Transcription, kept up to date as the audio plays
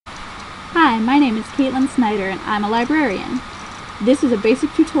Hi, my name is Caitlin Snyder and I'm a librarian. This is a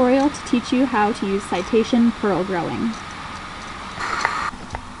basic tutorial to teach you how to use citation pearl growing.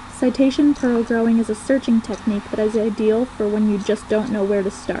 Citation pearl growing is a searching technique that is ideal for when you just don't know where to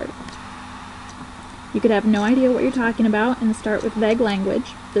start. You could have no idea what you're talking about and start with vague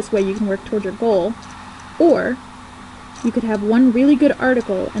language, this way you can work toward your goal, or you could have one really good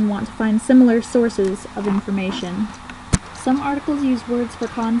article and want to find similar sources of information. Some articles use words for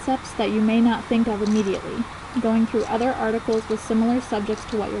concepts that you may not think of immediately. Going through other articles with similar subjects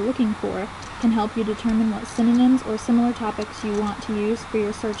to what you're looking for can help you determine what synonyms or similar topics you want to use for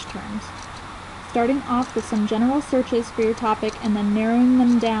your search terms. Starting off with some general searches for your topic and then narrowing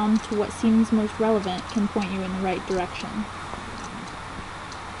them down to what seems most relevant can point you in the right direction.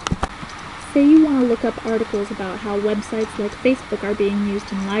 Say you want to look up articles about how websites like Facebook are being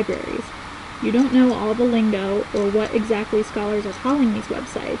used in libraries. You don't know all the lingo or what exactly scholars are calling these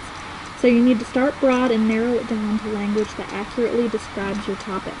websites, so you need to start broad and narrow it down to language that accurately describes your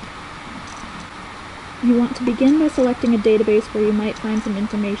topic. You want to begin by selecting a database where you might find some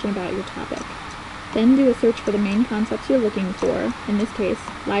information about your topic. Then do a search for the main concepts you're looking for, in this case,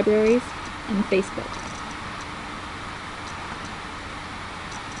 libraries and Facebook.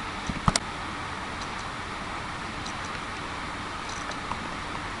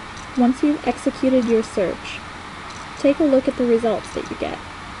 Once you've executed your search, take a look at the results that you get.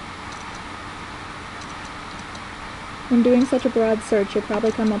 When doing such a broad search, you'll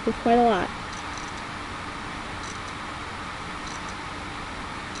probably come up with quite a lot.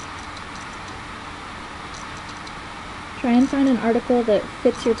 Try and find an article that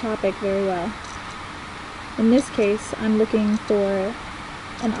fits your topic very well. In this case, I'm looking for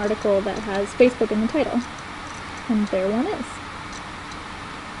an article that has Facebook in the title, and there one is.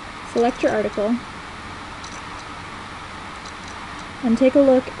 Select your article, and take a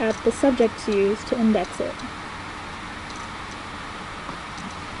look at the subjects used to index it.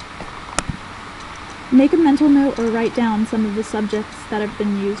 Make a mental note or write down some of the subjects that have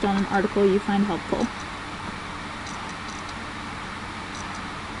been used on an article you find helpful.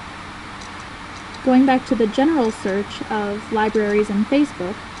 Going back to the general search of libraries and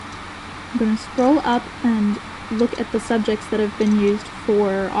Facebook, I'm going to scroll up and look at the subjects that have been used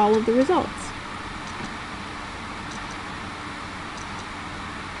for all of the results.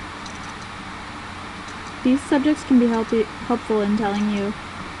 These subjects can be helpful in telling you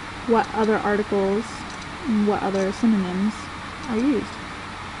what other articles and what other synonyms are used.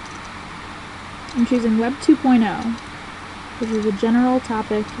 I'm choosing Web 2.0, which is a general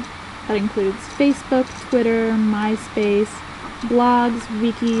topic that includes Facebook, Twitter, MySpace, blogs,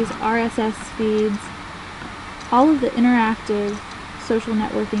 wikis, RSS feeds, all of the interactive social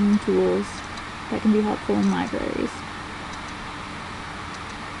networking tools that can be helpful in libraries.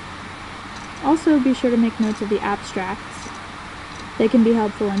 Also, be sure to make notes of the abstracts. They can be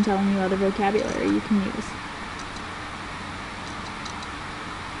helpful in telling you other vocabulary you can use.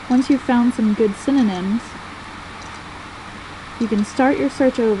 Once you've found some good synonyms, you can start your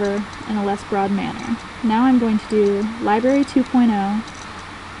search over in a less broad manner. Now I'm going to do Library 2.0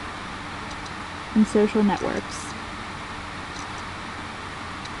 and social networks.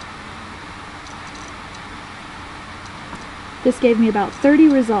 This gave me about 30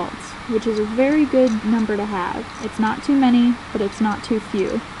 results, which is a very good number to have. It's not too many, but it's not too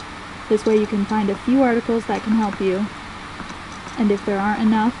few. This way you can find a few articles that can help you, and if there aren't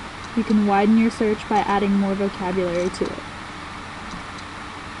enough, you can widen your search by adding more vocabulary to it.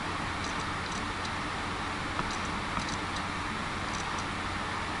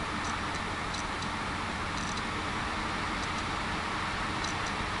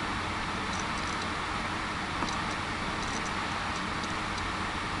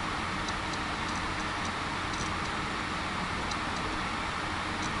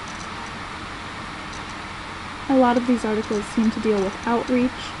 A lot of these articles seem to deal with outreach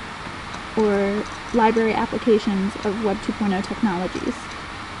or library applications of Web 2.0 technologies,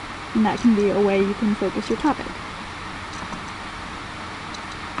 and that can be a way you can focus your topic.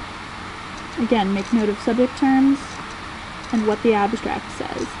 Again, make note of subject terms and what the abstract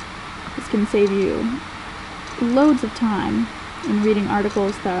says. This can save you loads of time in reading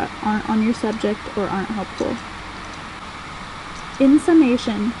articles that aren't on your subject or aren't helpful. In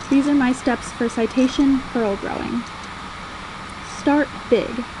summation, these are my steps for citation pearl growing. Start big.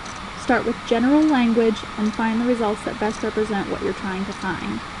 Start with general language and find the results that best represent what you're trying to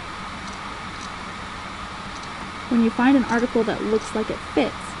find. When you find an article that looks like it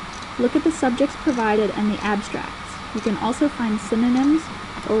fits, look at the subjects provided and the abstracts. You can also find synonyms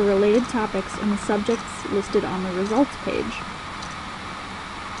or related topics in the subjects listed on the results page.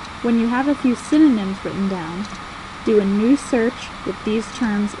 When you have a few synonyms written down, do a new search with these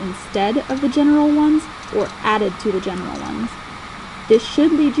terms instead of the general ones or added to the general ones. This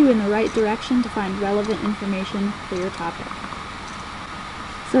should lead you in the right direction to find relevant information for your topic.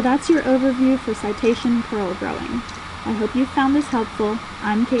 So that's your overview for citation pearl growing. I hope you found this helpful.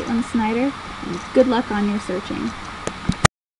 I'm Caitlin Snyder, and good luck on your searching.